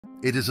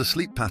It is a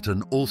sleep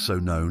pattern also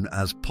known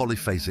as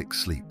polyphasic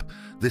sleep.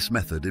 This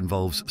method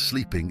involves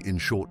sleeping in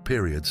short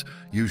periods,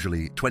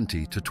 usually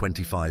 20 to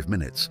 25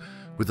 minutes,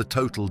 with a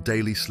total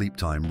daily sleep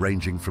time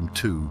ranging from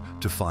 2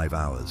 to 5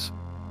 hours.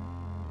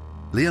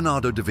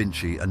 Leonardo da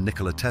Vinci and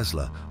Nikola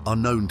Tesla are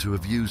known to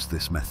have used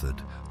this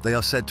method. They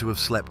are said to have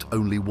slept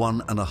only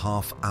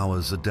 1.5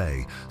 hours a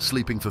day,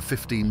 sleeping for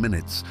 15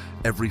 minutes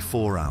every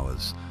 4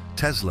 hours.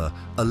 Tesla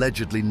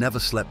allegedly never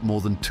slept more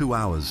than 2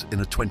 hours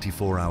in a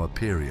 24-hour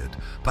period.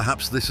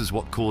 Perhaps this is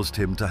what caused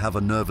him to have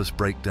a nervous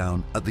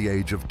breakdown at the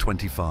age of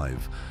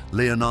 25.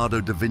 Leonardo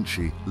da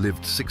Vinci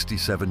lived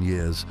 67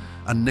 years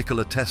and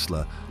Nikola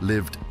Tesla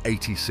lived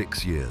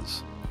 86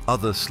 years.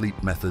 Other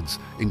sleep methods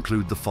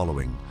include the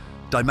following: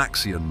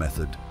 Dymaxion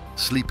method,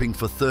 sleeping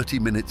for 30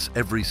 minutes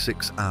every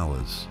 6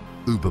 hours.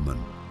 Uberman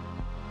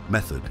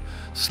method,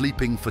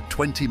 sleeping for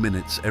 20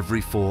 minutes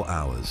every 4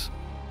 hours.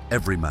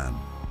 Everyman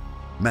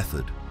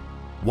method,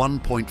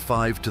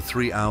 1.5 to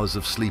 3 hours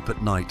of sleep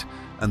at night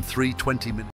and 3 20-minute